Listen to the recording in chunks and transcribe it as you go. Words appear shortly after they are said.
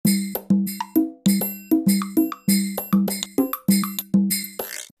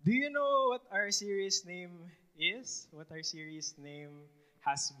our series name is, what our series name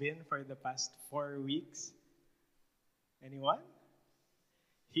has been for the past 4 weeks. Anyone?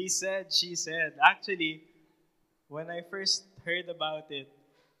 He said, she said. Actually, when I first heard about it,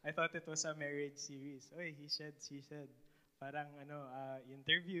 I thought it was a marriage series. Oy, he said, she said. Parang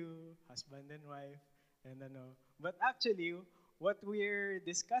interview, husband and wife, and ano. But actually, what we're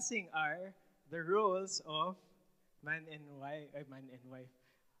discussing are the roles of man and wife,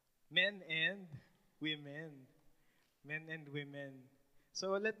 men and women, men and women.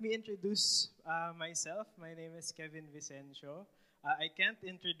 So let me introduce myself. My name is Kevin Vicencio. I can't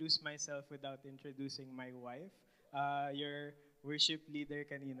introduce myself without introducing my wife. Your worship leader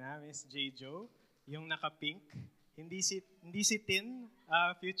kanina, Miss J. Jo, yung naka-pink. Hindi si Tin,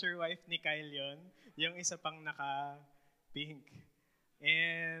 future wife ni Kyle yon, yung isa pang naka-pink.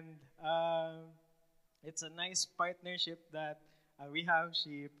 And it's a nice partnership that we have.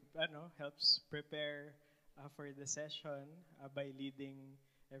 She helps prepare for the session by leading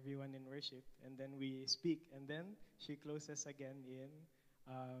everyone in worship. And then we speak. And then she closes again in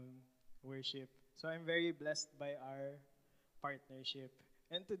worship. So I'm very blessed by our partnership.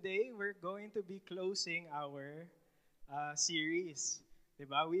 And today, we're going to be closing our series.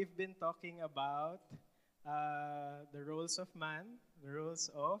 Diba? We've been talking about the roles of man, the roles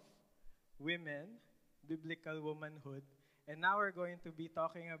of women, biblical womanhood. And now we're going to be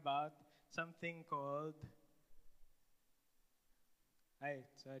talking about something called...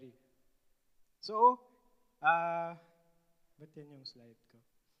 So, ba't yan yung slide ko?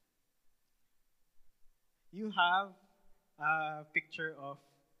 You have a picture of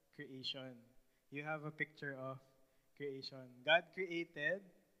creation. You have a picture of creation. God created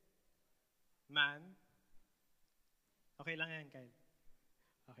man. Okay lang yan, Kyle.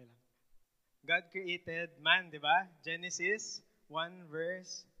 Okay lang. God created man, di ba? Genesis 1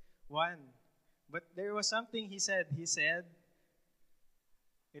 verse 1. But there was something he said. He said,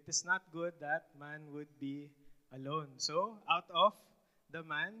 it is not good that man would be alone. So, out of the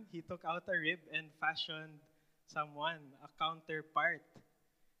man, he took out a rib and fashioned someone, a counterpart.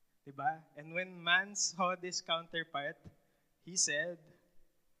 Diba? And when man saw this counterpart, he said,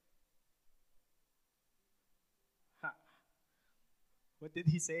 what did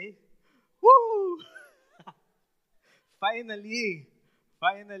he say? Woo! Finally,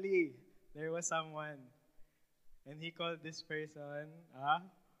 there was someone. And he called this person a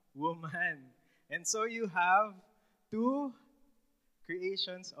woman. And so you have two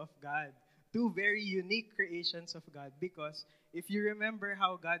creations of God. Two very unique creations of God. Because if you remember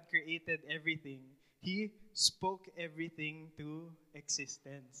how God created everything, He spoke everything to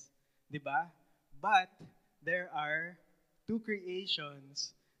existence. Diba? But there are two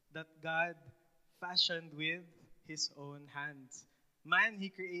creations that God fashioned with His own hands. Man, He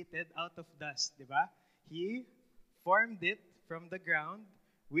created out of dust. Diba? He formed it from the ground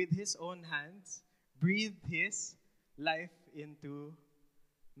with His own hands, breathed His life into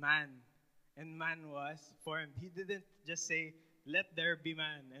man. And man was formed. He didn't just say, let there be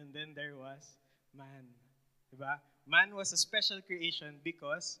man, and then there was man. Diba? Man was a special creation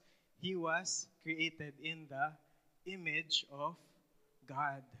because he was created in the image of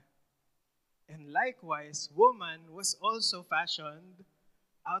God. And likewise, woman was also fashioned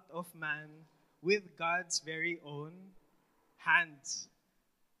out of man with God's very own hands.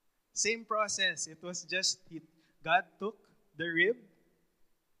 Same process. It was just God took the rib,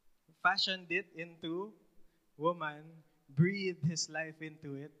 fashioned it into woman, breathed His life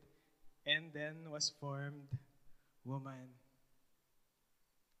into it, and then was formed woman.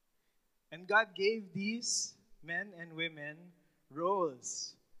 And God gave these men and women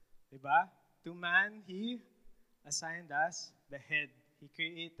roles. Diba? To man, He assigned us the head. He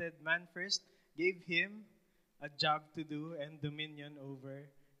created man first, gave him a job to do and dominion over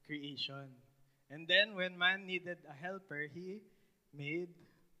creation. And then when man needed a helper, He made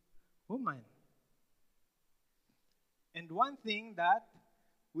woman. And one thing that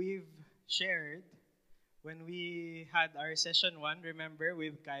we've shared when we had our session 1, remember,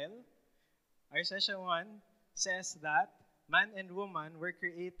 with Kyle? Our session 1 says that man and woman were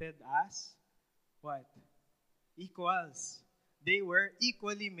created as what? Equals. They were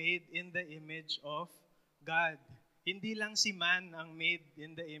equally made in the image of God. Hindi lang si man ang made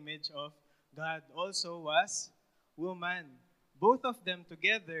in the image of God. Also was woman. Both of them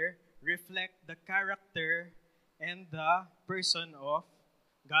together reflect the character and the person of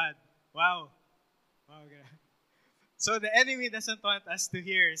God. Wow. Okay. So the enemy doesn't want us to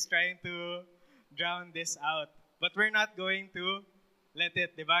hear. He's trying to drown this out. But we're not going to let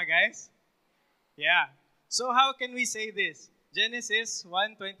it. Diba, guys? Yeah. So how can we say this? Genesis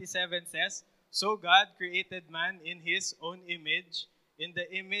 1:27 says, So God created man in His own image. In the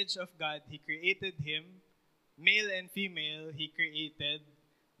image of God, He created him. Male and female, He created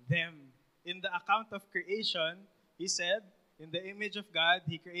them. In the account of creation, He said, in the image of God,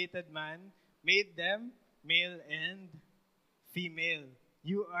 He created man, made them male and female.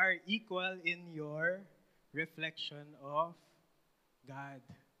 You are equal in your reflection of God.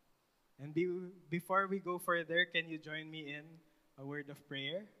 And before we go further, can you join me in a word of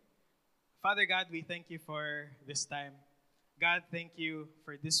prayer? Father God, we thank you for this time. God, thank you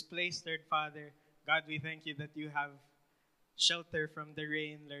for this place, Lord Father. God, we thank you that you have shelter from the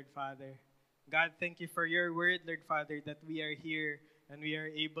rain, Lord Father. God, thank you for your word, Lord Father, that we are here and we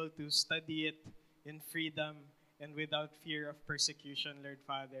are able to study it in freedom and without fear of persecution, Lord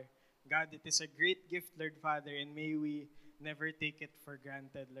Father. God, it is a great gift, Lord Father, and may we never take it for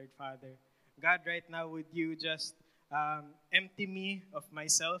granted, Lord Father. God, right now, would you just empty me of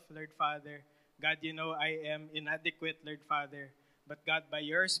myself, Lord Father. God, you know I am inadequate, Lord Father. But God, by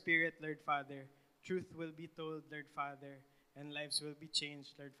your Spirit, Lord Father, truth will be told, Lord Father, and lives will be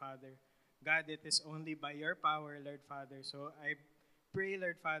changed, Lord Father. God, it is only by your power, Lord Father. So I pray,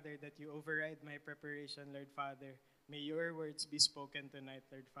 Lord Father, that you override my preparation, Lord Father. May your words be spoken tonight,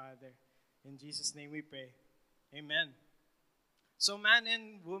 Lord Father. In Jesus' name we pray. Amen. So man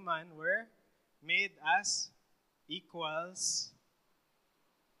and woman were made as equals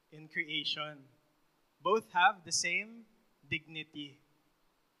in creation. Both have the same dignity.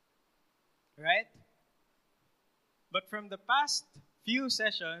 Right? But from the past few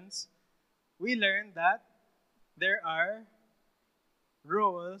sessions, we learned that there are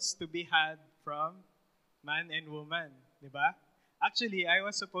roles to be had from man and woman. Diba? Actually, I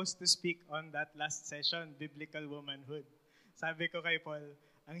was supposed to speak on that last session, biblical womanhood. Sabi ko kay Paul,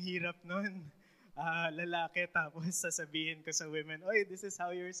 ang hirap nun. Lalaki, tapos sasabihin ko sa women, oy, this is how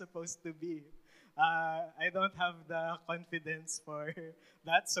you're supposed to be. I don't have the confidence for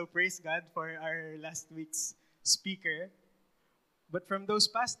that, so praise God for our last week's speaker. But from those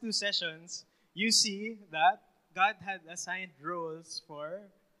past two sessions, you see that God had assigned roles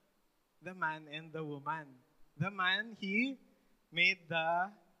for the man and the woman. The man, He made the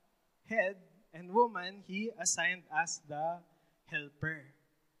head, and woman, He assigned as the helper.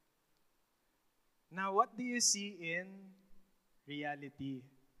 Now, what do you see in reality?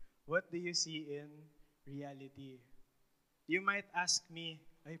 What do you see in reality? You might ask me,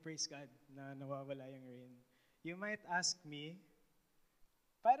 ay praise God na nawawala yung rain. You might ask me,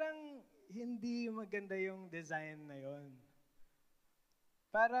 parang hindi maganda yung design na yon.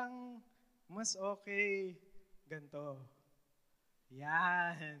 Parang mas okay ganito.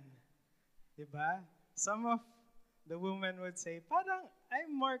 Yan. Diba? Some of the women would say, parang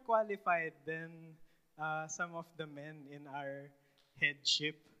I'm more qualified than some of the men in our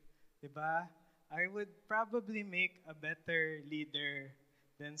headship. Diba? I would probably make a better leader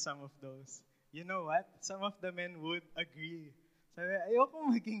than some of those. You know what? Some of the men would agree. Sabi,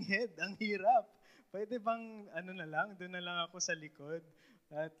 ayoko maging head. Ang hirap. Pwede bang, doon na lang ako sa likod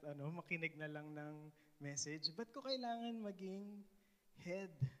at makinig na lang ng message. Ba't ko kailangan maging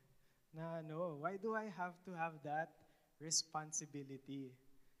head? Why do I have to have that responsibility?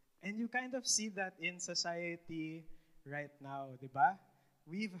 And you kind of see that in society right now, di ba?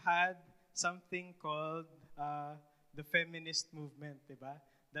 We've had something called the feminist movement, di ba?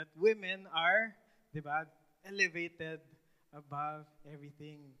 That women are, di ba, elevated above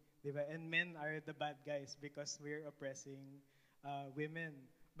everything, di ba? And men are the bad guys because we're oppressing women.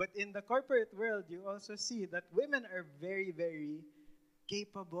 But in the corporate world, you also see that women are very, very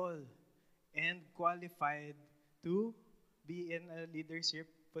capable and qualified to be in a leadership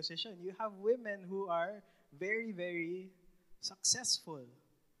position. You have women who are very, very successful.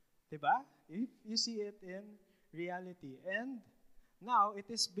 Diba? You see it in reality. And now it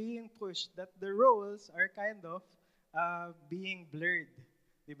is being pushed that the roles are kind of being blurred.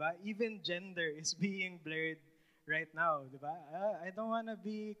 Diba? Even gender is being blurred right now. Diba? I don't want to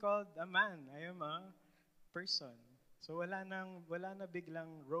be called a man. I am a person. So wala na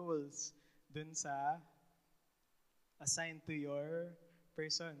biglang roles dun sa assigned to your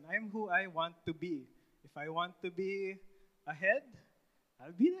person. I'm who I want to be. If I want to be a head,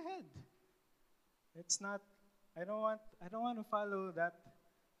 I'll be the head. I don't want to follow that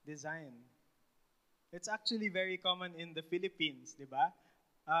design. It's actually very common in the Philippines, di ba?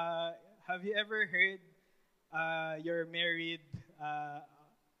 Have you ever heard your married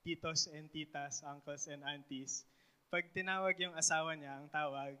titos and titas, uncles and aunties? Pag tinawag yung asawa niya, ang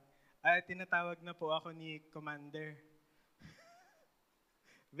tawag, tinatawag na po ako ni Commander.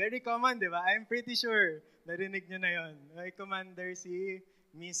 Very common, di ba? I'm pretty sure narinig nyo na yon. Ay, Commander si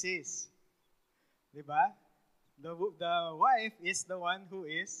Mrs. Diba? The wife is the one who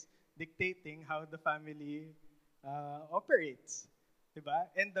is dictating how the family operates. Diba?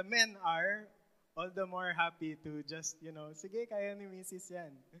 And the men are all the more happy to just, sige, kaya ni Mrs.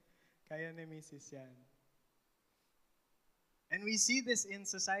 yan. Kaya ni Mrs. yan. And we see this in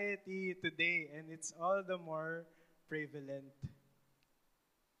society today, and it's all the more prevalent.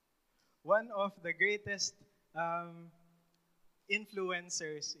 One of the greatest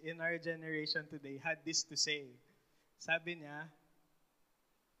influencers in our generation today had this to say. Sabi niya,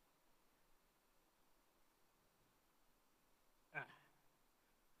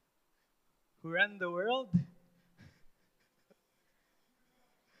 who run the world?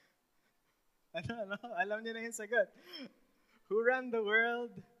 Ano? Alam niyo na yung sagot. Who run the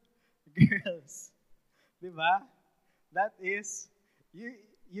world? Girls. Diba? That is,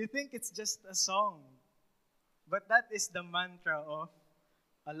 you think it's just a song. But that is the mantra of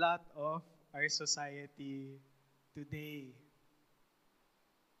a lot of our society today.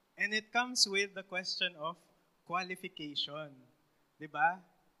 And it comes with the question of qualification. Diba?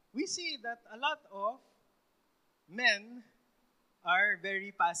 We see that a lot of men are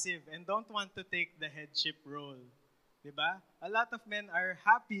very passive and don't want to take the headship role. Diba? A lot of men are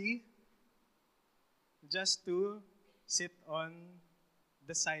happy just to sit on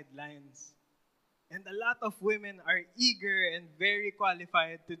the sidelines. And a lot of women are eager and very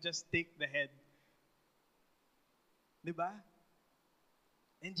qualified to just take the head. Diba?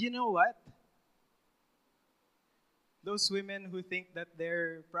 And you know what? Those women who think that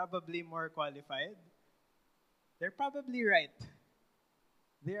they're probably more qualified, they're probably right.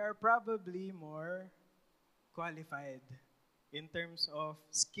 They are probably more qualified in terms of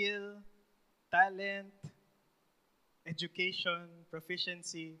skill, talent, education,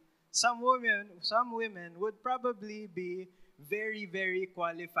 proficiency. Some women would probably be very, very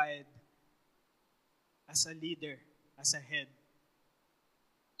qualified as a leader, as a head.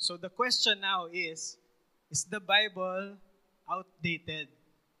 So the question now is the Bible outdated?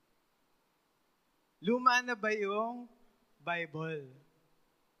 Luma na ba yung Bible?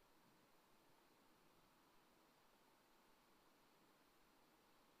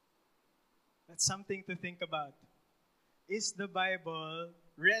 That's something to think about. Is the Bible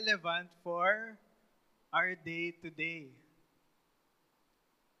relevant for our day-to-day?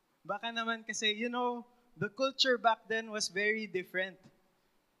 Baka naman kasi, the culture back then was very different.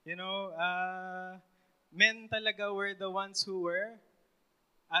 Men talaga were the ones who were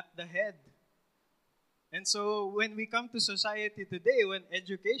at the head. And so when we come to society today, when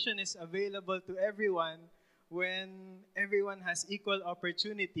education is available to everyone, when everyone has equal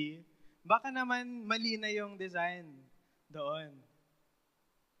opportunity, baka naman mali na yung design doon.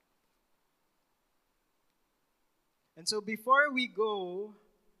 And so before we go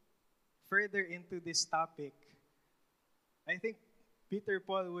further into this topic, I think Peter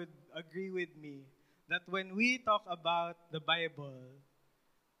Paul would agree with me that when we talk about the Bible,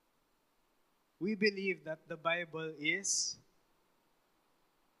 we believe that the Bible is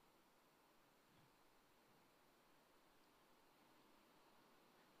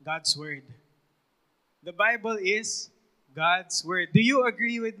God's Word. The Bible is God's Word. Do you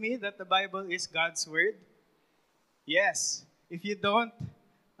agree with me that the Bible is God's Word? Yes. If you don't,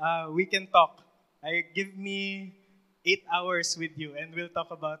 we can talk. Give me 8 hours with you and we'll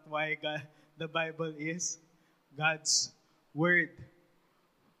talk about why the Bible is God's Word.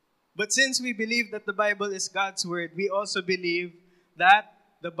 But since we believe that the Bible is God's Word, we also believe that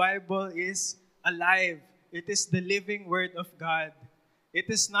the Bible is alive. It is the living Word of God. It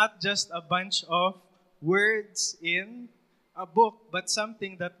is not just a bunch of words in a book, but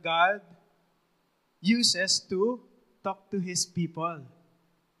something that God uses to talk to His people.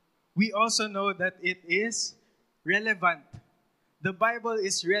 We also know that it is relevant. The Bible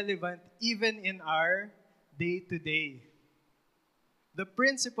is relevant even in our day-to-day. The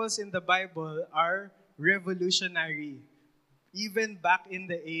principles in the Bible are revolutionary. Even back in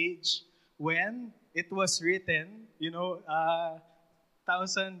the age when it was written,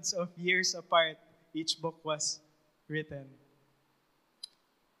 thousands of years apart, each book was written.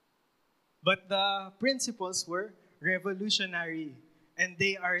 But the principles were revolutionary, and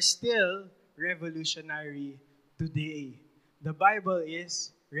they are still revolutionary today. The Bible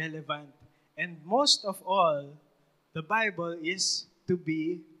is relevant. And most of all, the Bible is to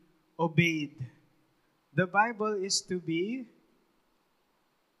be obeyed. The Bible is to be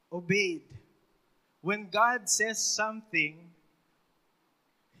obeyed. When God says something,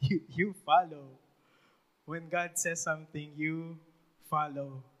 you follow. When God says something, you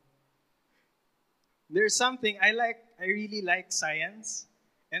follow. There's something I really like science,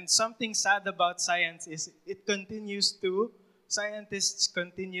 And something sad about science is scientists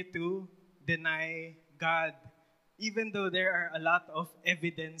continue to deny God, even though there are a lot of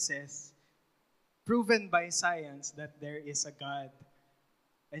evidences proven by science that there is a God.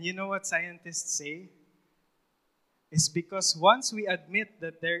 And you know what scientists say? It's because once we admit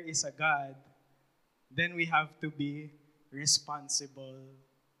that there is a God, then we have to be responsible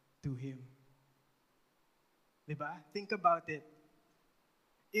to Him. Diba? Think about it.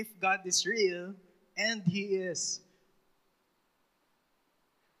 If God is real, and He is,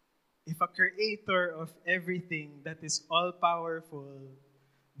 if a creator of everything that is all-powerful,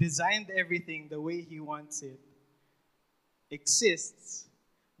 designed everything the way He wants it, exists,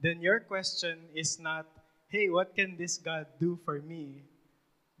 then your question is not, hey, what can this God do for me?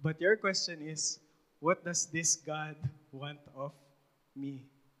 But your question is, what does this God want of me?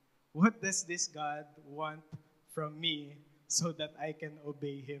 What does this God want from me so that I can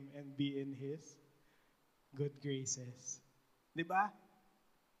obey Him and be in His good graces? Diba?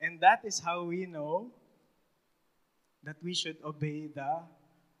 And that is how we know that we should obey the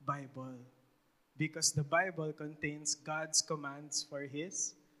Bible. Because the Bible contains God's commands for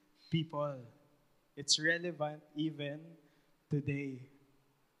His people. It's relevant even today.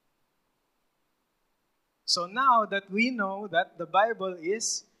 So now that we know that the Bible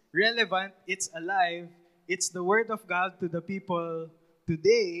is relevant, it's alive, it's the Word of God to the people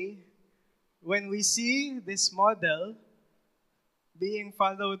today, when we see this model being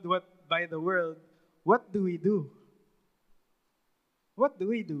followed by the world, what do we do? What do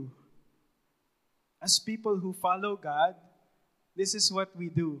we do? As people who follow God, this is what we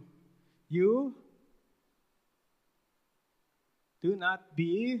do. You do not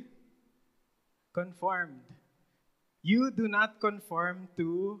be conformed. You do not conform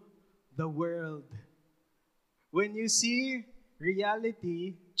to the world. When you see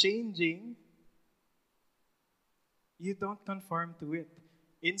reality changing, you don't conform to it.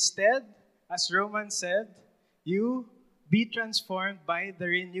 Instead, as Romans said, you be transformed by the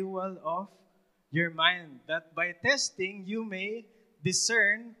renewal of your mind, that by testing you may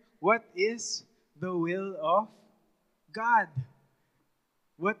discern what is the will of God.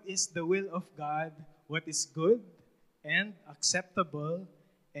 What is the will of God? What is good and acceptable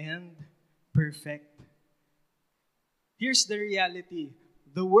and perfect? Here's the reality.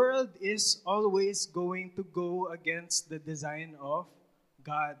 The world is always going to go against the design of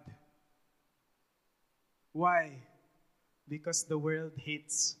God. Why? Because the world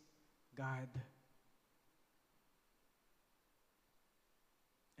hates God.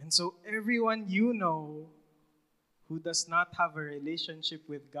 And so everyone you know who does not have a relationship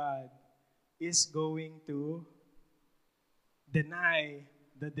with God is going to deny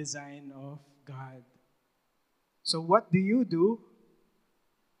the design of God. So what do?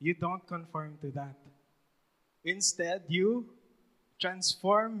 You don't conform to that. Instead, you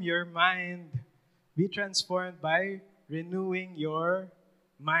transform your mind. Be transformed by renewing your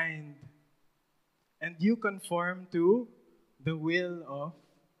mind. And you conform to the will of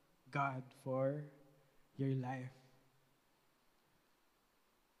God for your life.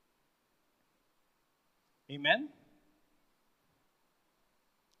 Amen?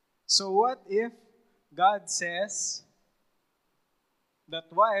 So what if God says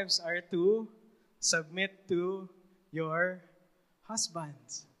that wives are to submit to your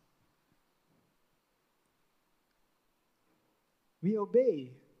husbands? We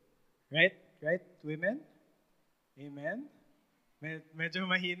obey. Right? Right, women? Amen? Medyo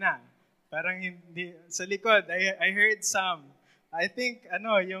mahina. Parang hindi, sa likod, I heard some. I think,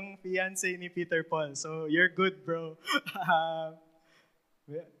 yung fiancé ni Peter Paul. So, you're good, bro.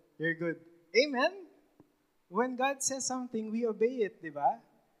 You're good. Amen? When God says something, we obey it, di ba?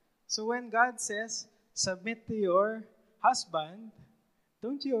 So, when God says, submit to your husband,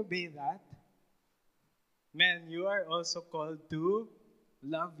 don't you obey that? Men, you are also called to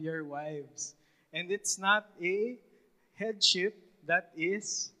love your wives. And it's not a headship that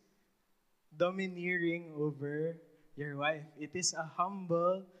is domineering over your wife. It is a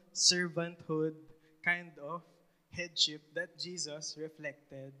humble servanthood kind of headship that Jesus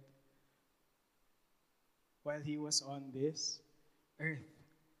reflected while He was on this earth.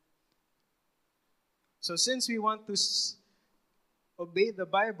 So since we want to obey the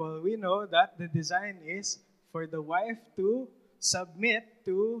Bible, we know that the design is for the wife to submit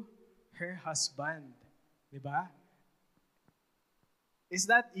to her husband. Diba? Is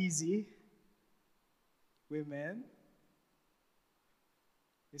that easy? Women?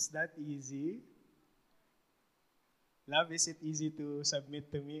 Is that easy? Love, is it easy to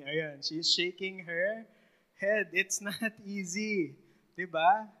submit to me? Ayan, she's shaking her head. It's not easy.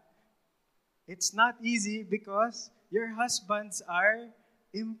 Diba? It's not easy because your husbands are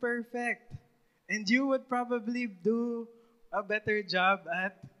imperfect. And you would probably do a better job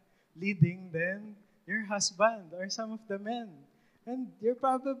at leading than your husband or some of the men. And you're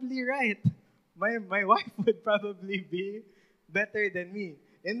probably right. My wife would probably be better than me.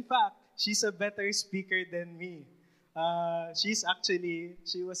 In fact, she's a better speaker than me.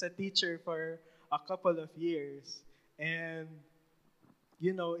 She was a teacher for a couple of years. And,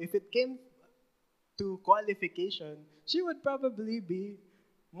 if it came to qualification, she would probably be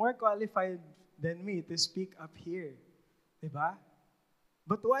more qualified than me to speak up here. Diba?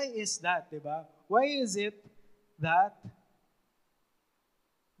 But why is that, diba? Why is it that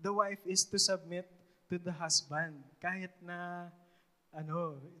the wife is to submit to the husband? Kahit na,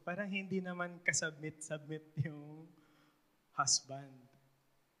 parang hindi naman kasubmit-submit yung husband.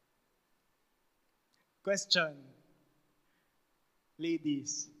 Question.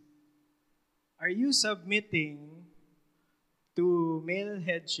 Ladies, are you submitting to male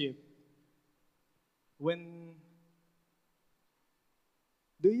headship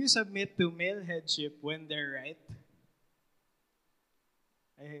do you submit to male headship when they're right?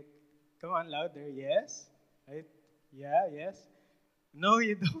 Come on, louder. Yes? Right? Yeah, yes. No,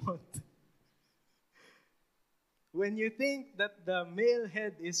 you don't. When you think that the male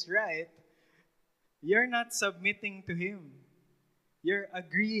head is right, you're not submitting to him. You're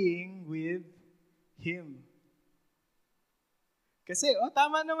agreeing with him. Kasi,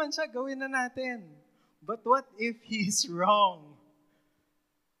 tama naman siya, gawin na natin. But what if he's wrong?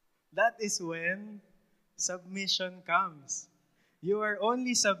 That is when submission comes. You are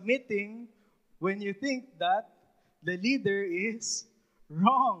only submitting when you think that the leader is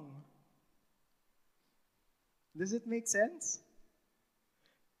wrong. Does it make sense?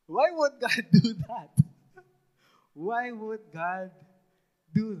 Why would God do that? Why would God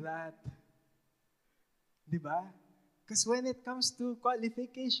do that? Diba? Because when it comes to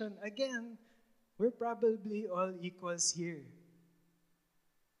qualification, again, we're probably all equals here.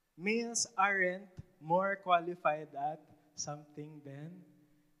 Males aren't more qualified at something than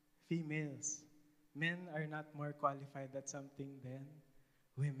females. Men are not more qualified at something than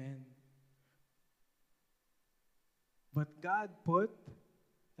women. But God put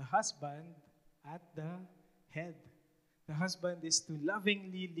the husband at the head. The husband is to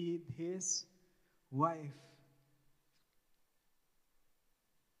lovingly lead his wife.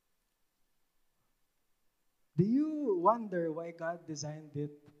 Do you wonder why God designed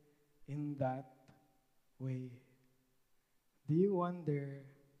it in that way? Do you wonder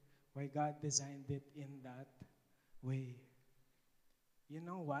why God designed it in that way? You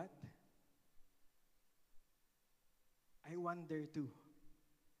know what? I wonder too.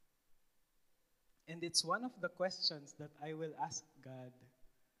 And it's one of the questions that I will ask God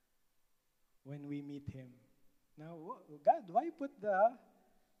when we meet Him. Now, God, why put the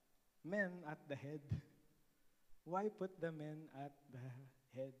men at the head? Why put the men at the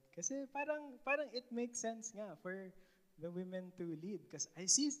head? Kasi parang it makes sense nga for the women to lead. Because I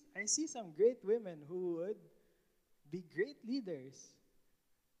see some great women who would be great leaders.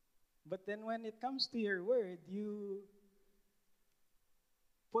 But then when it comes to your word, you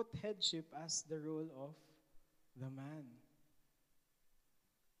put headship as the role of the man.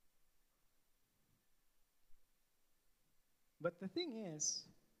 But the thing is,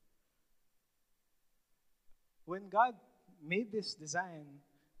 when God made this design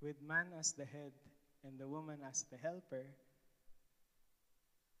with man as the head and the woman as the helper,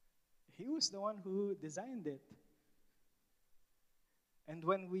 He was the one who designed it. And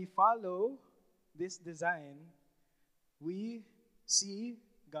when we follow this design, we see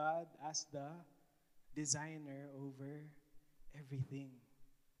God as the designer over everything.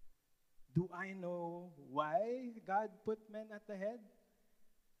 Do I know why God put men at the head?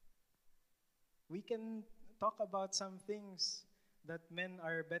 We can talk about some things that men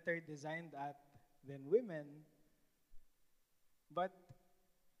are better designed at than women. But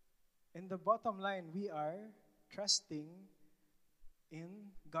in the bottom line, we are trusting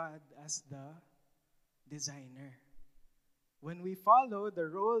in God as the designer. When we follow the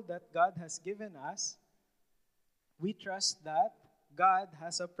role that God has given us, we trust that God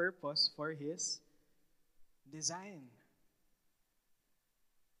has a purpose for His design.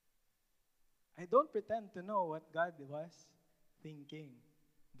 I don't pretend to know what God was thinking,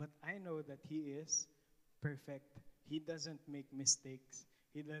 but I know that He is perfect. He doesn't make mistakes.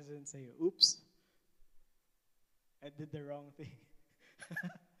 He doesn't say, oops, I did the wrong thing.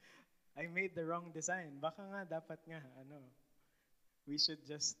 I made the wrong design. Baka nga, dapat nga, we should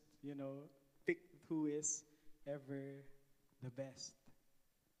just, pick who is ever the best.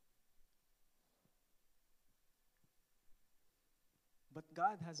 But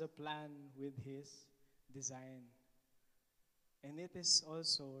God has a plan with His design. And it is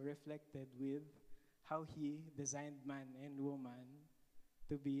also reflected with how He designed man and woman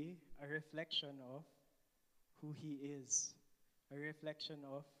to be a reflection of who He is, a reflection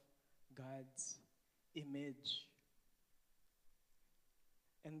of God's image.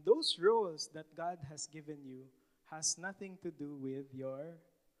 And those roles that God has given you has nothing to do with your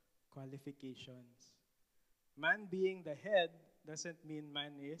qualifications. Man being the head doesn't mean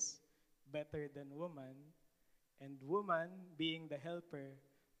man is better than woman, and woman being the helper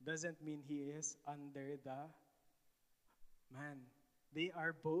doesn't mean he is under the man. They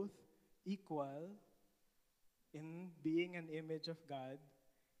are both equal in being an image of God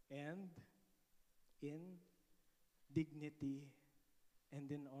and in dignity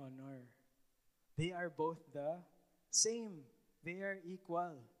and in honor. They are both the same. They are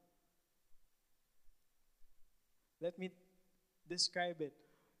equal. Let me describe it.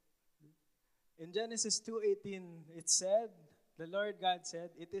 In Genesis 2:18, it said, the Lord God said,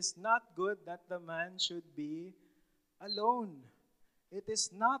 "It is not good that the man should be alone. It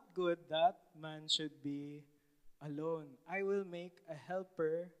is not good that man should be alone. I will make a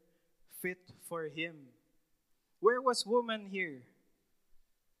helper fit for him." Where was woman here?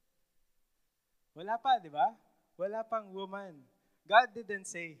 Wala pa, di ba? Wala pang woman. God didn't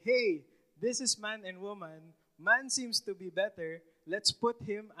say, "Hey, this is man and woman. Man seems to be better. Let's put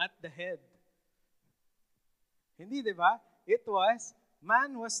him at the head." Hindi, di ba? It was,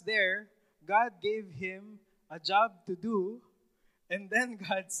 man was there. God gave him a job to do. And then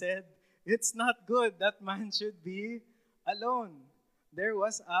God said, it's not good that man should be alone. There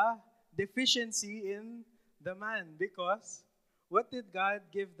was a deficiency in the man because what did God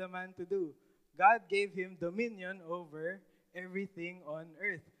give the man to do? God gave him dominion over everything on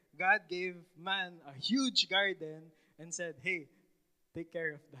earth. God gave man a huge garden and said, "Hey, take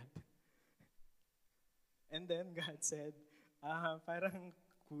care of that." And then God said, parang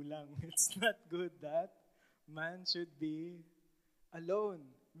kulang. It's not good that man should be alone.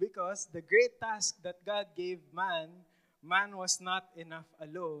 Because the great task that God gave man, man was not enough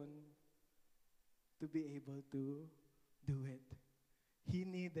alone to be able to do it. He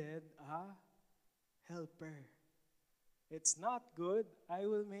needed a helper. It's not good. I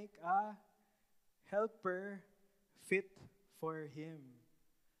will make a helper fit for him.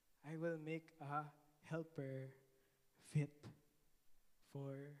 I will make a helper fit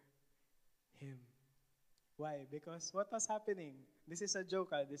for him. Why? Because what was happening? This is a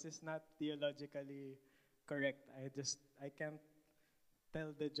joke. This is not theologically correct. I can't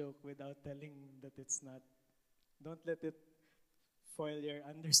tell the joke without telling that it's not. Don't let it foil your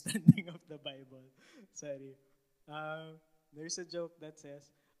understanding of the Bible. Sorry. There's a joke that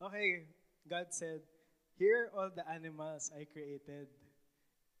says, okay, God said, "Here are all the animals I created.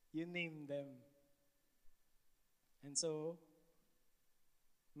 You name them." And so,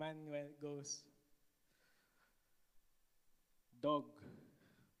 Manuel goes, dog,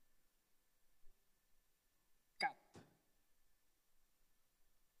 cat,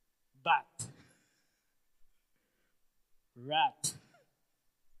 bat, rat.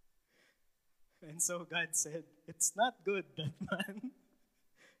 And so God said, it's not good that man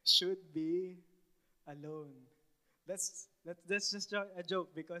should be alone. That's just a joke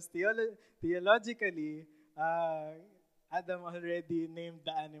because theologically, Adam already named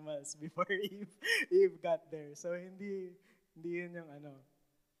the animals before Eve got there. So hindi yun yung ano.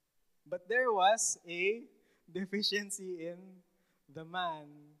 But there was a deficiency in the man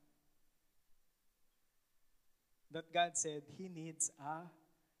that God said he needs a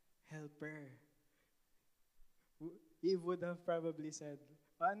helper. Eve would have probably said,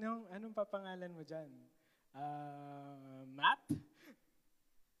 anong papangalan mo dyan? Matt?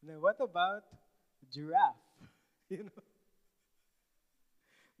 No, what about giraffe? You know?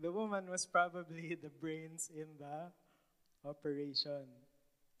 The woman was probably the brains in the operation.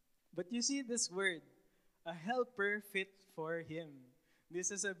 But you see this word, a helper fit for him. This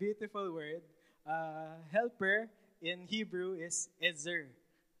is a beautiful word. Helper in Hebrew is ezer.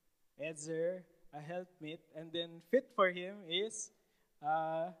 Ezer, a helpmate. And then fit for him is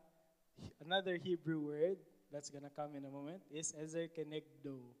another Hebrew word that's going to come in a moment, is ezer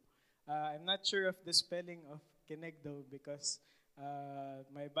kenegdo. I'm not sure of the spelling of kenegdo because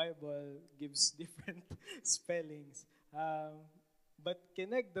my Bible gives different spellings. But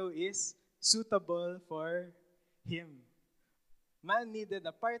kenegdo is suitable for him. Man needed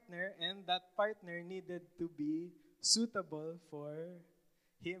a partner, and that partner needed to be suitable for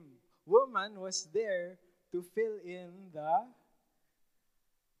him. Woman was there to fill in the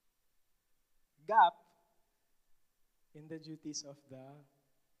gap in the duties of the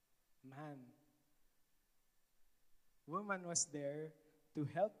man. Woman was there to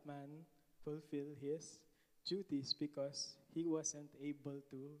help man fulfill his duties because he wasn't able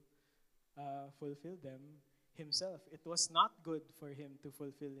to fulfill them himself. It was not good for him to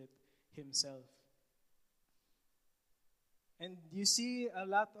fulfill it himself. And you see a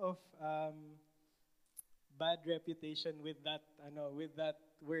lot of bad reputation with that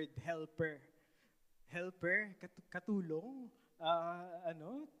word helper. Helper, katulong,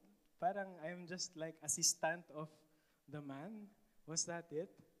 parang I'm just like assistant of the man. Was that it?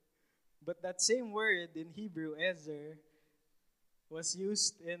 But that same word in Hebrew, ezer, was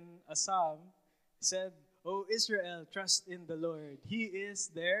used in a psalm, said, "O Israel, trust in the Lord. He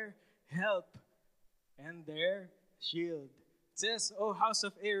is their help and their shield." It says, "O house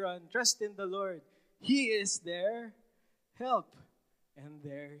of Aaron, trust in the Lord. He is their help and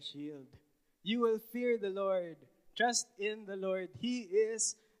their shield." You will fear the Lord. Trust in the Lord. He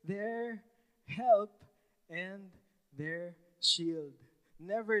is their help and their shield.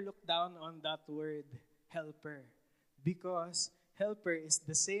 Never look down on that word, helper, because helper is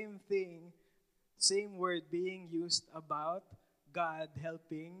the same thing, same word being used about God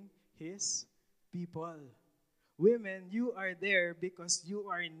helping His people. Women, you are there because you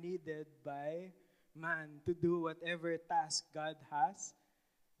are needed by man to do whatever task God has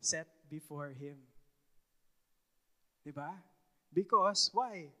set before him. Diba? Because,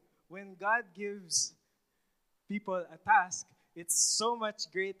 why? When God gives people a task, it's so much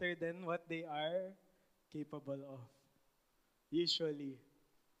greater than what they are capable of. Usually.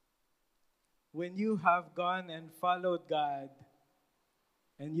 When you have gone and followed God,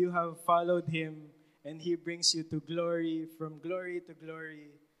 and you have followed Him, and He brings you to glory, from glory to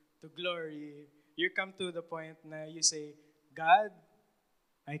glory to glory, you come to the point na you say, God,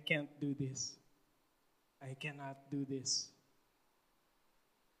 I can't do this. I cannot do this.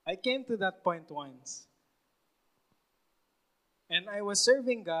 I came to that point once. And I was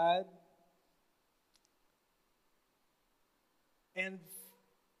serving God. And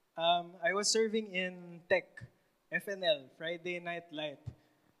I was serving in tech, FNL, Friday Night Light.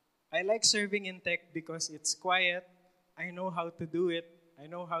 I like serving in tech because it's quiet. I know how to do it. I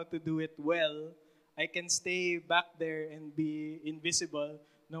know how to do it well. I can stay back there and be invisible.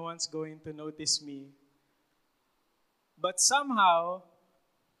 No one's going to notice me. But somehow,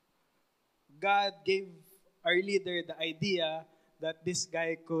 God gave our leader the idea that this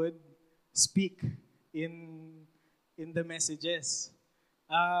guy could speak in the messages.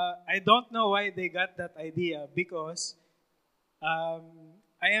 I don't know why they got that idea because I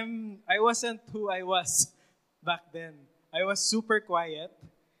wasn't who I was back then. I was super quiet,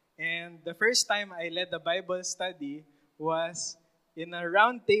 and the first time I led a Bible study was in a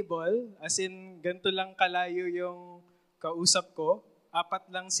round table, as in ganito lang kalayo yung kausap ko,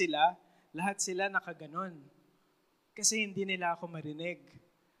 4 lang sila, lahat sila nakaganon. Kasi hindi nila ako marinig.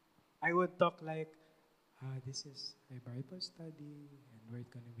 I would talk like, this is a Bible study, and we're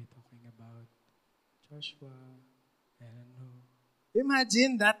gonna be talking about Joshua, and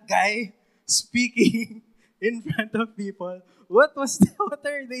imagine that guy speaking in front of people. What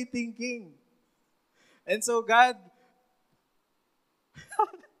are they thinking? And so God,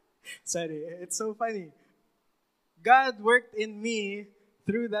 sorry, it's so funny. God worked in me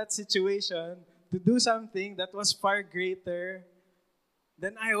through that situation to do something that was far greater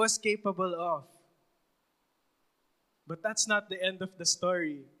than I was capable of. But that's not the end of the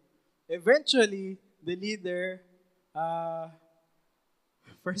story. Eventually, the leader,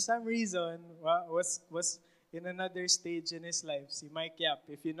 for some reason, was in another stage in his life. Si Mike Yap,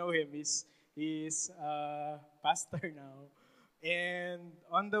 if you know him, he's a pastor now. And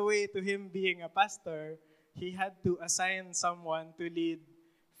on the way to him being a pastor, he had to assign someone to lead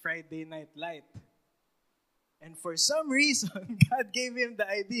Friday Night Light. And for some reason, God gave him the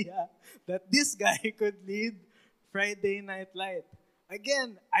idea that this guy could lead Friday Night Light.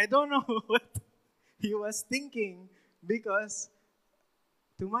 Again, I don't know what he was thinking because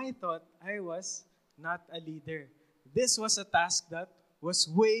to my thought, I was not a leader. This was a task that was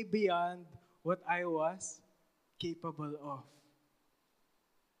way beyond what I was capable of.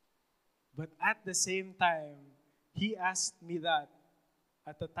 But at the same time, he asked me that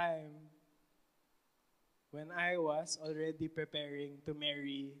at a time when I was already preparing to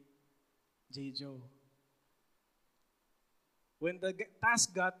marry J-Jo. When the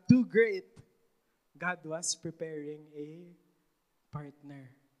task got too great, God was preparing a partner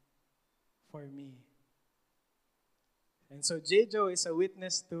for me. And so J-Jo is a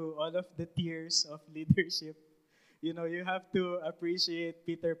witness to all of the tiers of leadership. You know, you have to appreciate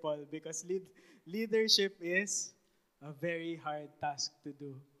Peter Paul because leadership is a very hard task to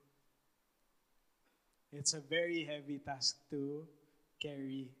do. It's a very heavy task to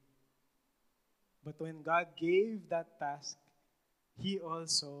carry. But when God gave that task, He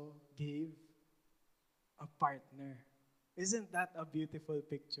also gave a partner. Isn't that a beautiful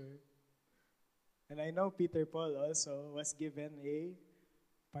picture? And I know Peter Paul also was given a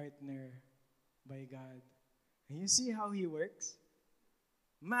partner by God. And you see how he works?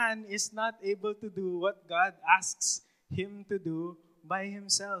 Man is not able to do what God asks him to do by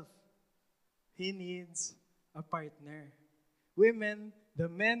himself. He needs a partner. Women, the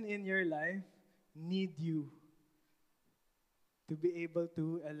men in your life need you to be able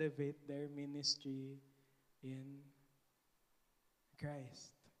to elevate their ministry in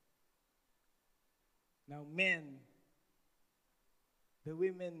Christ. Now, men, the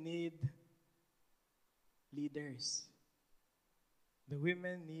women need leaders. The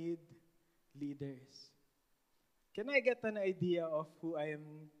women need leaders. Can I get an idea of who I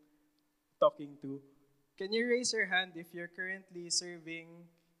am talking to? Can you raise your hand if you're currently serving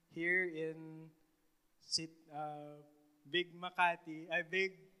here in Big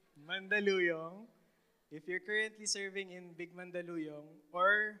Mandaluyong? If you're currently serving in Big Mandaluyong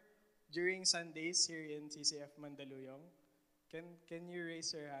or during Sundays here in CCF Mandaluyong, can you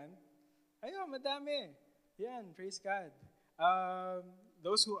raise your hand? Ayun, madami. Yan, praise God.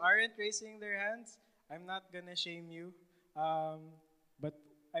 Those who aren't raising their hands, I'm not gonna shame you. But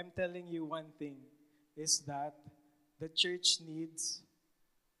I'm telling you one thing, is that the church needs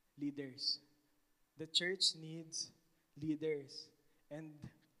leaders. The church needs leaders. And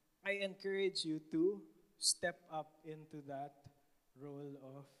I encourage you to step up into that role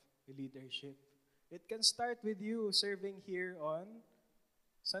of leadership. It can start with you serving here on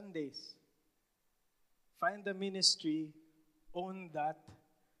Sundays. Find a ministry, own that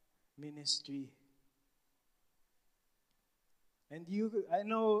ministry. And I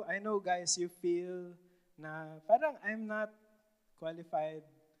know guys, you feel na parang I'm not qualified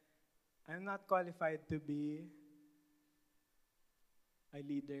to be a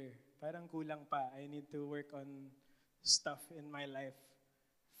leader. Parang kulang pa. I need to work on stuff in my life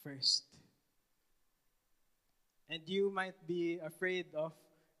first. And you might be afraid of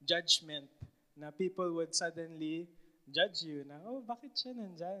judgment, na people would suddenly judge you na, oh, bakit siya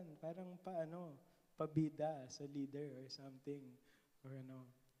nandyan? Parang pabida sa leader or something. Or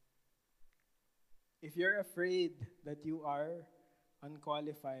If you're afraid that you are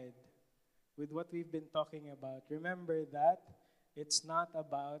unqualified with what we've been talking about, remember that it's not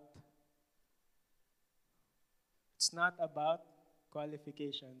about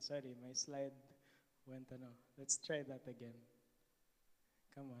qualification. Sorry, my slide went Let's try that again.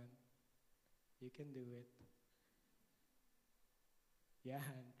 Come on. You can do it. Yeah,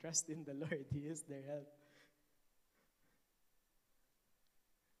 trust in the Lord. He is their help.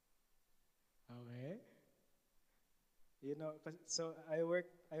 Okay. So I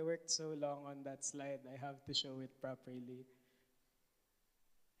worked so long on that slide, I have to show it properly.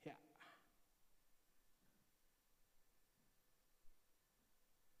 Yeah.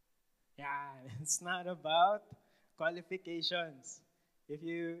 Yeah, it's not about qualifications. If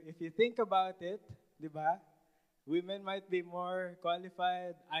you think about it, di ba? Women might be more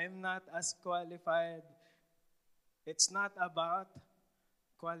qualified. I'm not as qualified. It's not about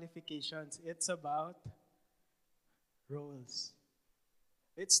qualifications. It's about roles.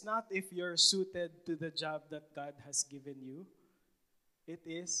 It's not if you're suited to the job that God has given you. It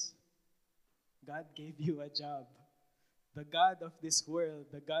is God gave you a job. The God of this world,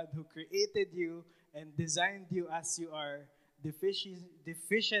 the God who created you and designed you as you are,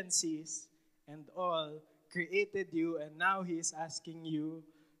 deficiencies and all, created you, and now He is asking you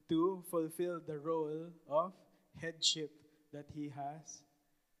to fulfill the role of headship that He has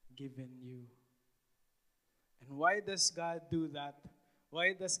given you. And why does God do that?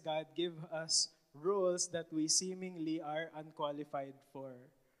 Why does God give us roles that we seemingly are unqualified for?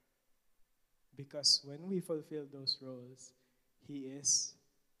 Because when we fulfill those roles, He is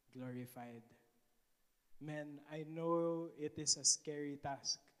glorified. Men, I know it is a scary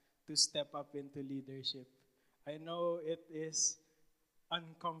task to step up into leadership. I know it is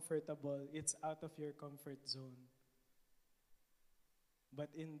uncomfortable. It's out of your comfort zone. But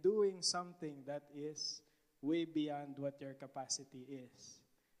in doing something that is way beyond what your capacity is,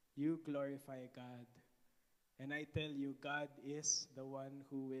 you glorify God. And I tell you, God is the one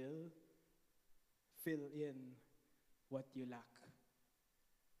who will fill in what you lack.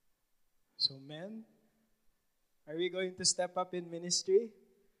 So men, are we going to step up in ministry?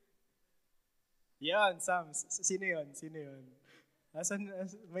 Yan, Sam. Sino yun?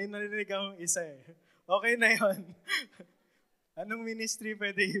 May narinig akong isa eh. Okay na yon. Anong ministry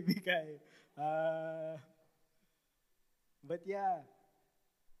pwede ibigay? But yeah,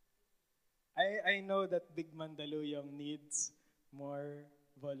 I know that Big Mandaluyong needs more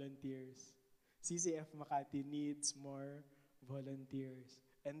volunteers. CCF Makati needs more volunteers.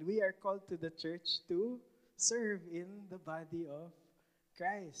 And we are called to the church to serve in the body of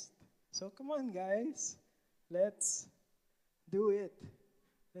Christ. So come on, guys. Let's do it.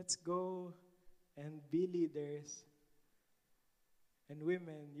 Let's go and be leaders. And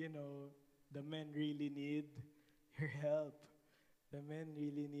women, the men really need your help. The men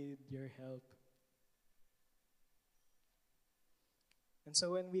really need your help. And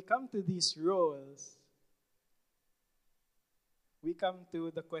so when we come to these roles, we come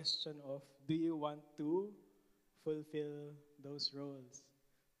to the question of, do you want to fulfill those roles?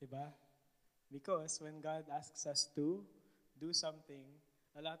 Diba? Because when God asks us to do something,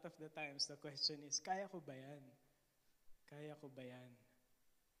 a lot of the times the question is, kaya ko ba yan? Kaya ko ba yan?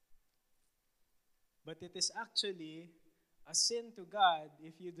 But it is actually a sin to God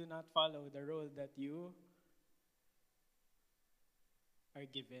if you do not follow the role that you are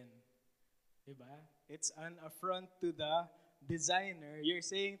given. Diba? It's an affront to the designer. You're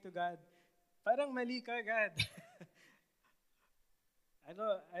saying to God, parang mali ka, God.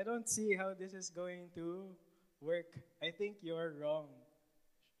 I don't see how this is going to work. I think you're wrong.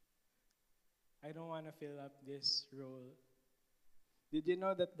 I don't want to fill up this role. Did you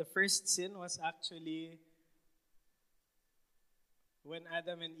know that the first sin was actually when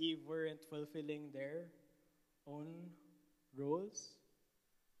Adam and Eve weren't fulfilling their own roles?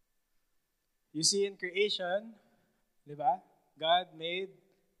 You see in creation, di ba? God made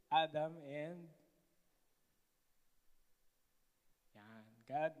Adam and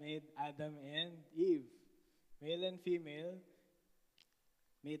Eve. Male and female.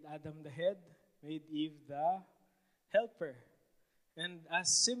 Made Adam the head, made Eve the helper. And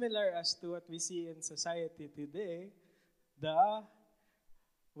as similar as to what we see in society today,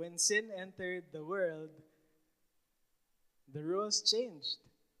 when sin entered the world, the rules changed.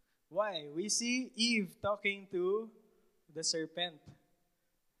 Why? We see Eve talking to the serpent.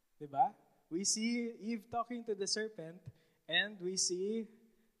 Diba? We see Eve talking to the serpent, and we see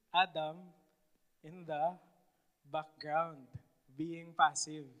Adam in the background, being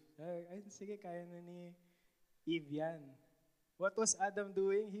passive. Ay, sige, kaya na ni Eve yan. What was Adam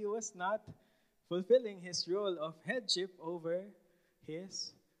doing? He was not fulfilling his role of headship over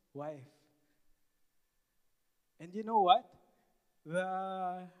his wife. And you know what?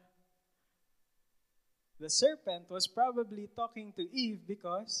 The serpent was probably talking to Eve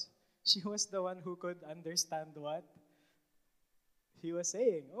because she was the one who could understand what he was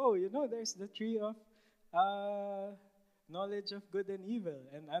saying. Oh, there's the tree of knowledge of good and evil.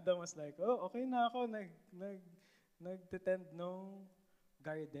 And Adam was like, oh, okay na ako, nagtitend no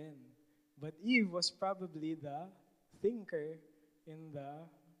garden. But Eve was probably the thinker in the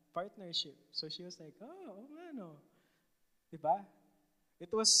partnership. So she was like, oh no. Diba? It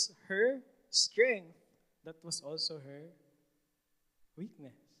was her strength that was also her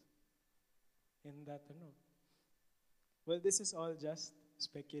weakness. In that, Well, this is all just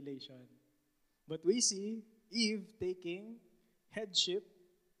speculation. But we see Eve taking headship.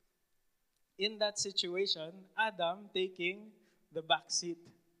 In that situation, Adam taking the back seat.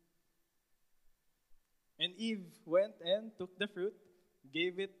 And Eve went and took the fruit,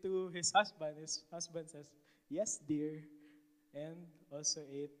 gave it to his husband. His husband says, yes, dear, and also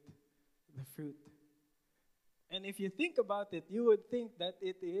ate the fruit. And if you think about it, you would think that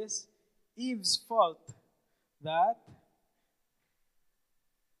it is Eve's fault that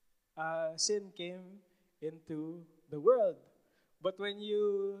sin came into the world. But when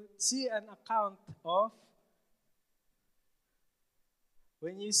you see an account of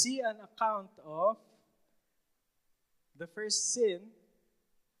the first sin,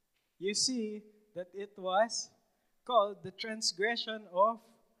 you see that it was called the transgression of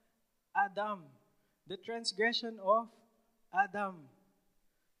Adam. The transgression of Adam.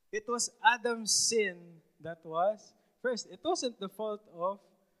 It was Adam's sin that was, first, it wasn't the fault of,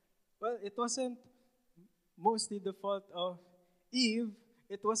 it wasn't mostly the fault of Eve.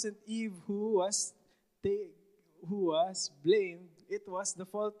 It wasn't Eve who was blamed. It was the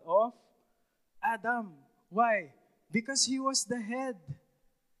fault of Adam. Why? Because he was the head.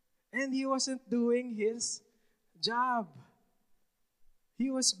 And he wasn't doing his job. He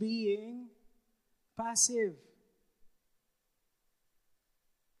was being passive.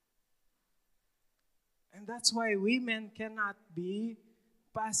 And that's why women cannot be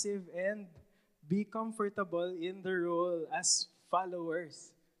passive and be comfortable in the role as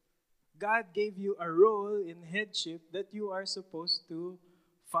followers. God gave you a role in headship that you are supposed to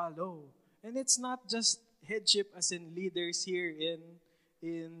follow. And it's not just headship as in leaders here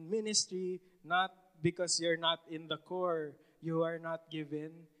in ministry, not because you're not in the core, you are not given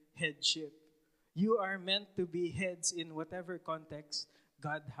headship. You are meant to be heads in whatever context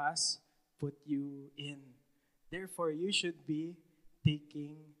God has put you in. Therefore, you should be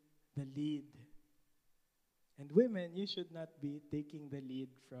taking the lead. And women, you should not be taking the lead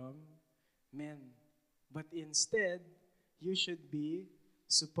from men. But instead, you should be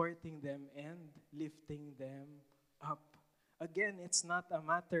supporting them and lifting them up. Again, it's not a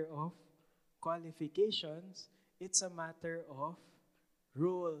matter of qualifications. It's a matter of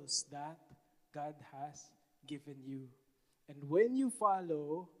roles that God has given you. And when you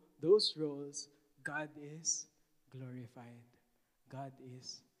follow those roles, God is glorified. God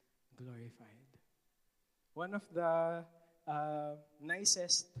is glorified. One of the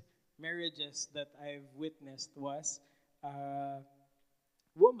nicest marriages that I've witnessed was a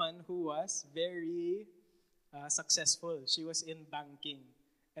woman who was very successful. She was in banking,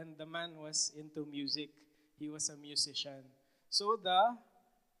 and the man was into music. He was a musician. So the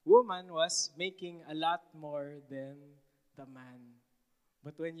woman was making a lot more than the man.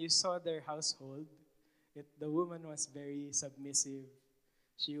 But when you saw their household, the woman was very submissive.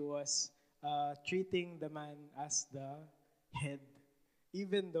 She was treating the man as the head.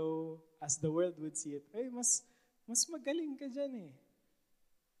 Even though, as the world would see it, hey, mas magaling ka dyan eh.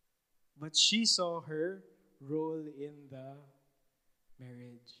 But she saw her role in the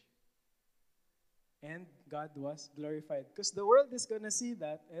marriage. And God was glorified. Because the world is going to see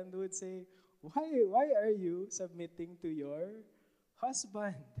that and would say, why are you submitting to your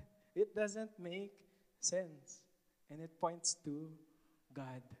husband? It doesn't make sense. And it points to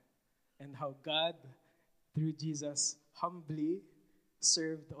God and how God, through Jesus, humbly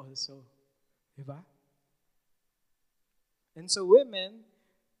served also. Diba? And so women,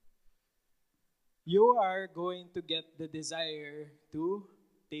 you are going to get the desire to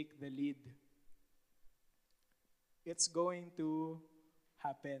take the lead. It's going to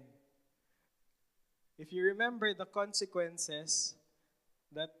happen. If you remember the consequences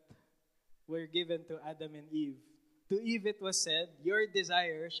that were given to Adam and Eve, to Eve it was said, your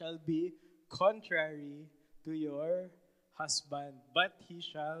desire shall be contrary to your husband, but he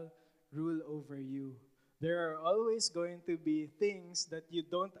shall rule over you. There are always going to be things that you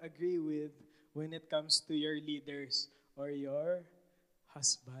don't agree with when it comes to your leaders or your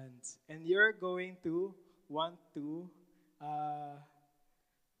husbands. And you're going to want to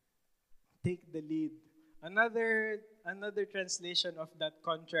take the lead. Another translation of that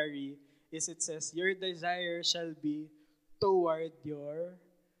contrary is it says, your desire shall be toward your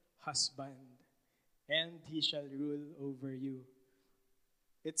husband, and he shall rule over you.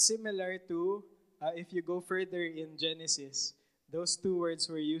 It's similar to, if you go further in Genesis, those two words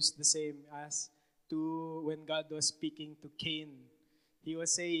were used the same as to when God was speaking to Cain. He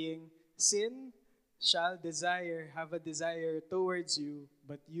was saying, sin shall have a desire towards you,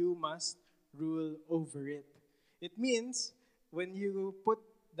 but you must rule over it. It means, when you put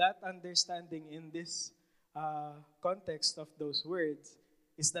that understanding in this context of those words,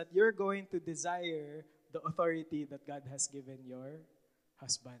 is that you're going to desire the authority that God has given your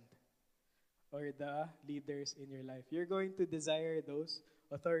husband or the leaders in your life. You're going to desire those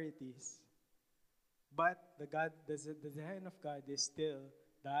authorities. But the design of God is still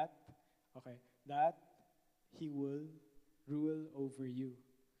that He will rule over you.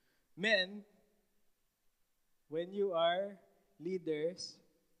 Men, when you are leaders,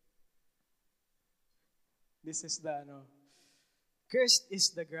 this is the cursed is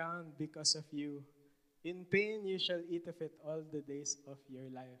the ground because of you. In pain you shall eat of it all the days of your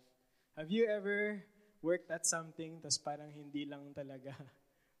life. Have you ever worked at something tas parang hindi lang talaga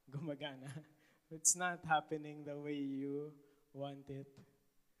gumagana? It's not happening the way you want it.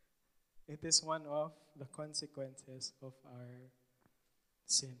 It is one of the consequences of our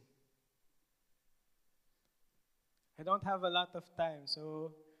sin. I don't have a lot of time,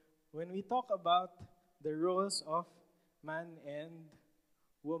 so when we talk about the roles of man and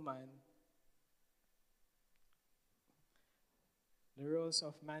woman,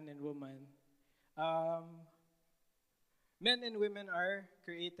 men and women are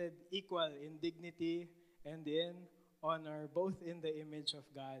created equal in dignity and in honor, both in the image of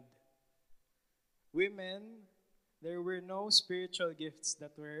God. Women, there were no spiritual gifts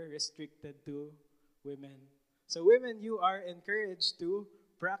that were restricted to women. So women, you are encouraged to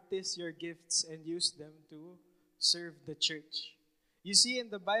practice your gifts and use them to serve the church. You see in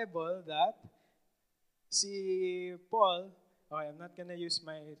the Bible that si Paul, Okay, I'm not gonna use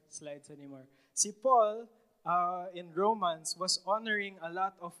my slides anymore. Si Paul, in Romans, was honoring a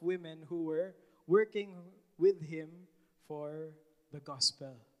lot of women who were working with him for the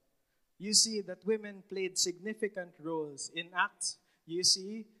gospel. You see that women played significant roles. In Acts, you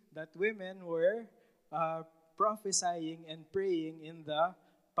see that women were prophesying and praying in the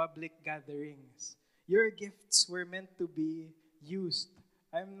public gatherings. Your gifts were meant to be used.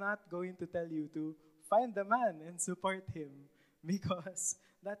 I'm not going to tell you to find a man and support him because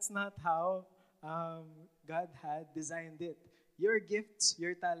that's not how God had designed it. Your gifts,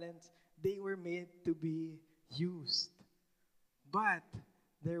 your talents, they were made to be used. But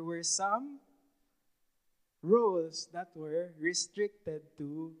there were some roles that were restricted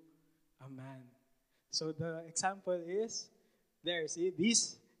to a man. So the example is there. See,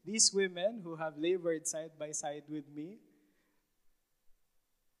 these women who have labored side by side with me.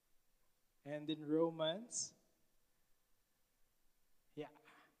 And in Romans, yan.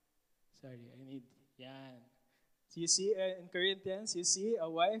 So you see in Corinthians, you see a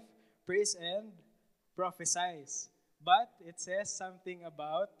wife prays and prophesies. But it says something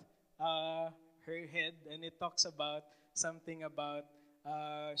about her head, and it talks about something about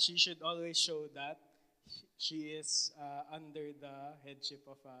she should always show that she is under the headship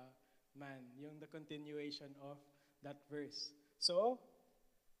of a man. Yung the continuation of that verse. So,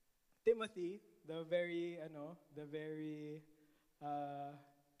 Timothy, the very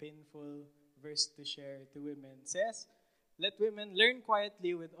painful verse to share to women says, "Let women learn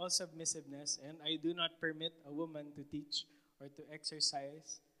quietly with all submissiveness, and I do not permit a woman to teach or to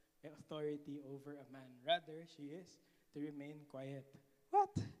exercise authority over a man. Rather, she is to remain quiet."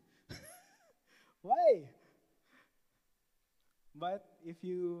 What? Why? But if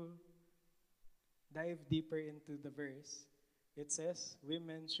you dive deeper into the verse, it says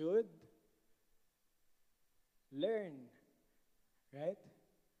women should learn, right?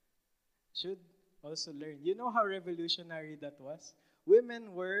 Should also learn. You know how revolutionary that was?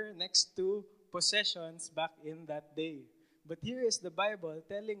 Women were next to possessions back in that day. But here is the Bible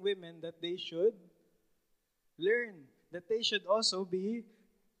telling women that they should learn, that they should also be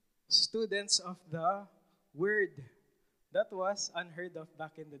students of the Word. That was unheard of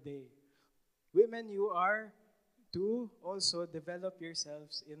back in the day. Women, you are to also develop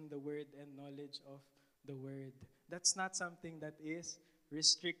yourselves in the Word and knowledge of the Word. That's not something that is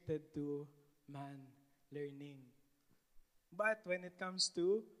restricted to man learning. But when it comes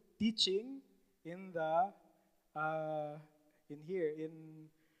to teaching in the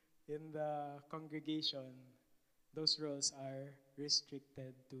in the congregation, those roles are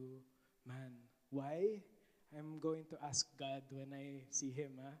restricted to man. Why? I'm going to ask God when I see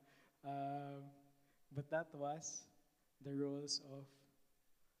Him. But that was the roles of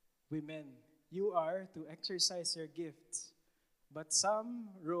women. You are to exercise your gifts, but some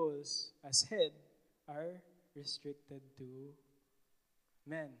roles as head are restricted to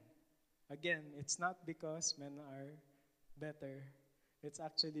men. Again, it's not because men are better. It's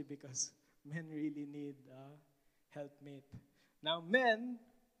actually because men really need a helpmate. Now, men,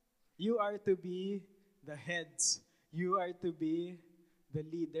 you are to be the heads. You are to be the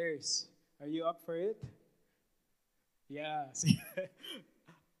leaders. Are you up for it? Yeah.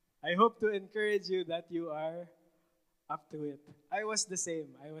 I hope to encourage you that you are up to it. I was the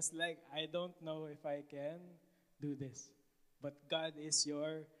same. I was like, I don't know if I can do this. But God is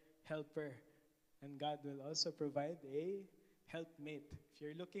your helper. And God will also provide a helpmate. If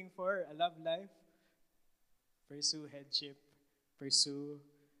you're looking for a love life, pursue headship, pursue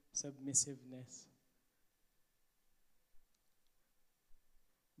submissiveness.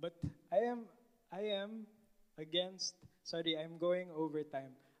 But I am against, I'm going over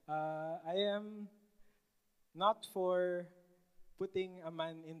time. I am not for putting a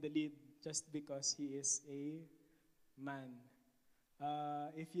man in the lead just because he is a man.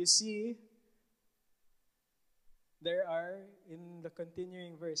 If you see, there are, in the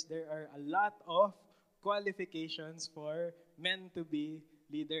continuing verse, there are a lot of qualifications for men to be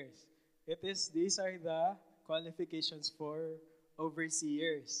leaders. These are the qualifications for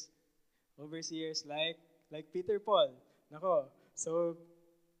overseers. Overseers like Peter Paul. Nako. So,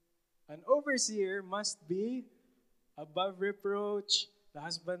 an overseer must be above reproach, the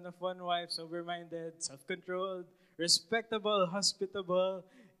husband of one wife, sober-minded, self-controlled, respectable, hospitable,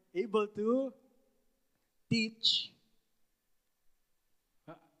 able to teach.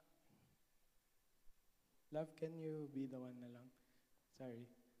 Love, can you be the one na lang? Sorry.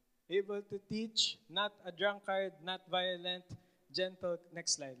 Able to teach, not a drunkard, not violent, gentle.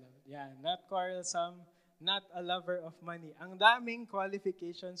 Next slide, love. Yeah, not quarrelsome, not a lover of money. Ang daming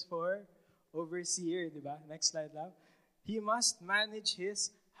qualifications for overseer, di ba? Next slide, love. He must manage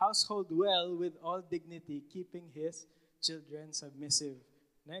his household well with all dignity, keeping his children submissive.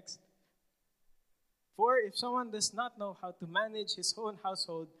 Next. For if someone does not know how to manage his own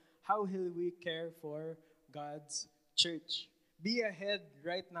household, how will we care for God's church? Be ahead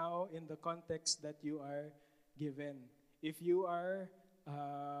right now in the context that you are given. If you are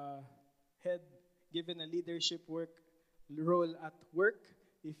head given a leadership role at work,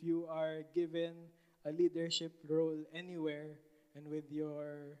 if you are given a leadership role anywhere and with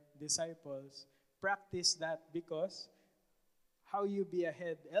your disciples, practice that, because how you be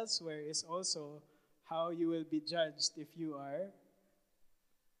ahead elsewhere is also how you will be judged if you are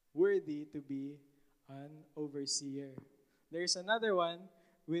worthy to be an overseer. There's another one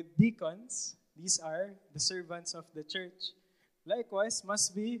with deacons. These are the servants of the church. Likewise,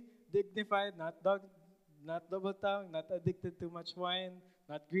 must be dignified, not double-tongued, not addicted to much wine,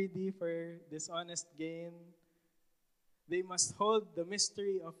 not greedy for dishonest gain. They must hold the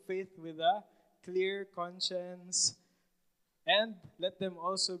mystery of faith with a clear conscience, and let them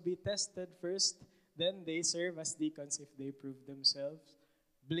also be tested first. Then they serve as deacons if they prove themselves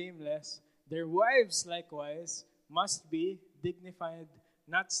blameless. Their wives, likewise, must be dignified,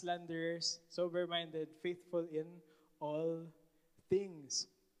 not slanderers, sober-minded, faithful in all things.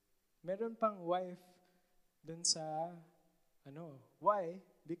 Meron pang wife dun sa, why?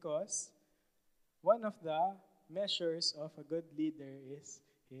 Because one of the measures of a good leader is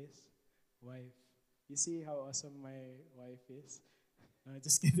his wife. You see how awesome my wife is? No,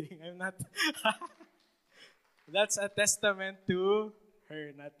 just kidding. I'm not. That's a testament to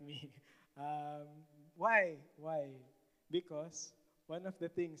her, not me. Why? Why? Because one of the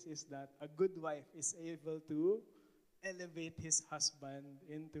things is that a good wife is able to elevate his husband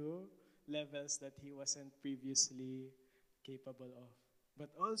into levels that he wasn't previously capable of. But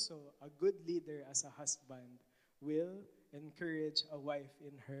also, a good leader as a husband will encourage a wife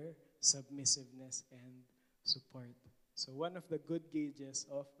in her submissiveness and support. So one of the good gauges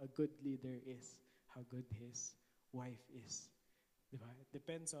of a good leader is how good his wife is. Diba? It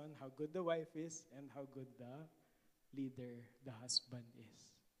depends on how good the wife is and how good the leader, the husband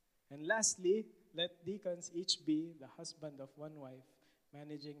is. And lastly, let deacons each be the husband of one wife,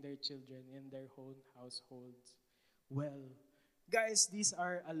 managing their children in their own households well. Guys, these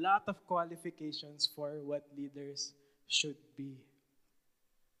are a lot of qualifications for what leaders should be.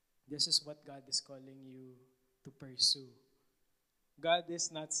 This is what God is calling you to pursue. God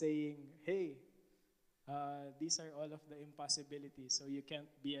is not saying, hey, these are all of the impossibilities, so you can't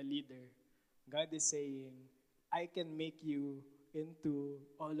be a leader. God is saying, I can make you into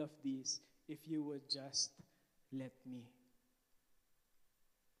all of these if you would just let me.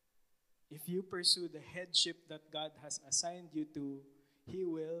 If you pursue the headship that God has assigned you to, He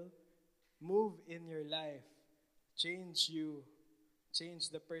will move in your life, change you, change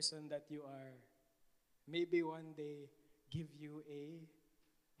the person that you are. Maybe one day, give you a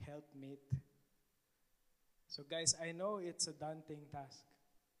helpmate. So guys, I know it's a daunting task.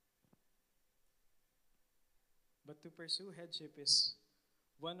 But to pursue headship is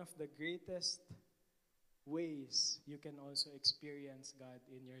one of the greatest ways you can also experience God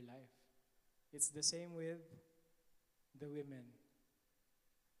in your life. It's the same with the women.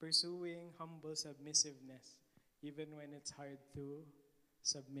 Pursuing humble submissiveness, even when it's hard to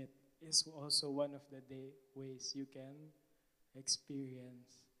submit, is also one of the ways you can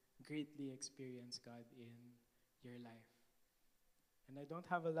greatly experience God in your life. And I don't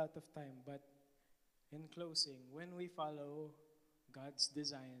have a lot of time, but in closing, when we follow God's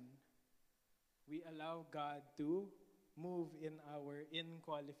design, we allow God to move in our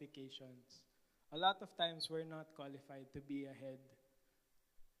qualifications. A lot of times we're not qualified to be a head,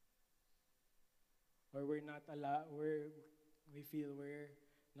 or we feel we're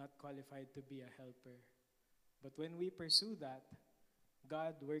not qualified to be a helper. But when we pursue that,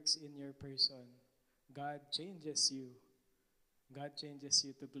 God works in your person. God changes you. God changes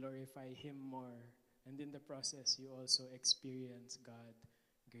you to glorify Him more. And in the process, you also experience God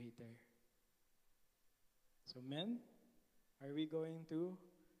greater. So men, are we going to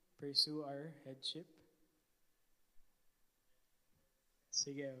pursue our headship?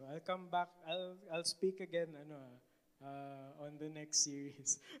 Sige, I'll come back. I'll speak again on the next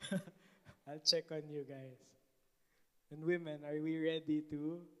series. I'll check on you guys. And women, are we ready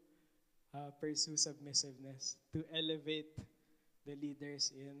to pursue submissiveness, to elevate the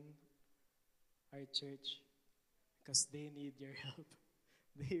leaders in our church? Because they need your help.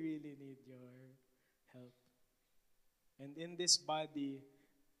 They really need your help. And in this body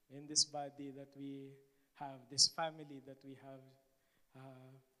that we have, this family that we have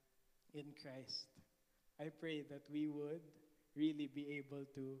in Christ, I pray that we would really be able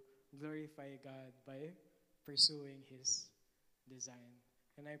to glorify God by pursuing His design.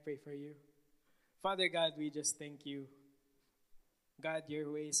 And I pray for you. Father God, we just thank you. God,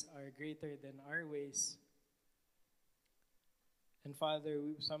 your ways are greater than our ways. And Father,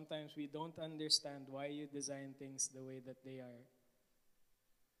 sometimes we don't understand why you design things the way that they are.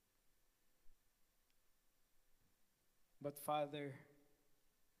 But Father,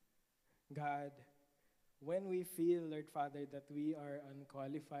 God, when we feel, Lord Father, that we are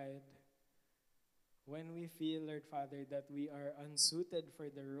unqualified, when we feel, Lord Father, that we are unsuited for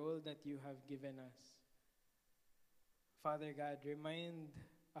the role that you have given us, Father God, remind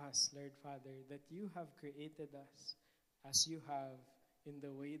us, Lord Father, that you have created us as you have, in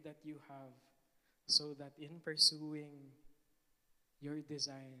the way that you have, so that in pursuing your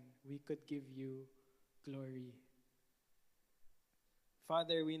design, we could give you glory.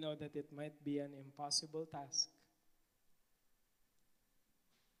 Father, we know that it might be an impossible task,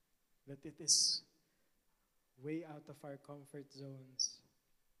 that it is way out of our comfort zones.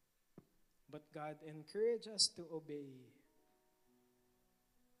 But God, encourage us to obey.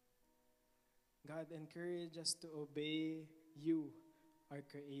 God, encourage us to obey you, our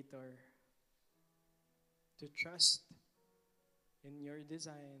Creator, to trust in your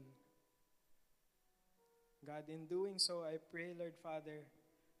design. God, in doing so, I pray, Lord Father,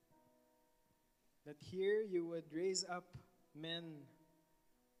 that here you would raise up men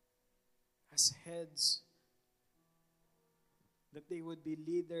as heads, that they would be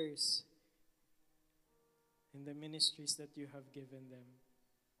leaders in the ministries that you have given them.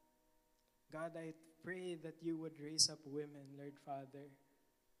 God, I pray that you would raise up women, Lord Father,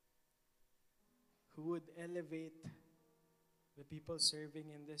 who would elevate the people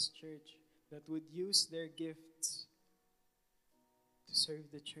serving in this church, that would use their gifts to serve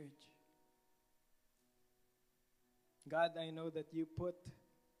the church. God, I know that you put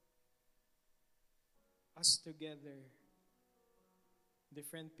us together,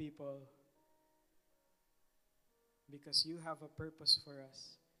 different people, because you have a purpose for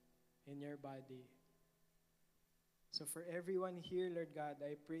us in your body. So for everyone here, Lord God,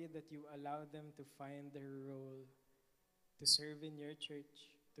 I pray that you allow them to find their role, to serve in your church,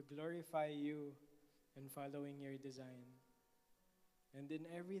 to glorify you and following your design. And in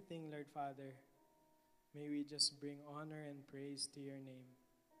everything, Lord Father, may we just bring honor and praise to your name.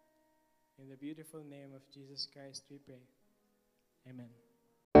 In the beautiful name of Jesus Christ we pray. Amen.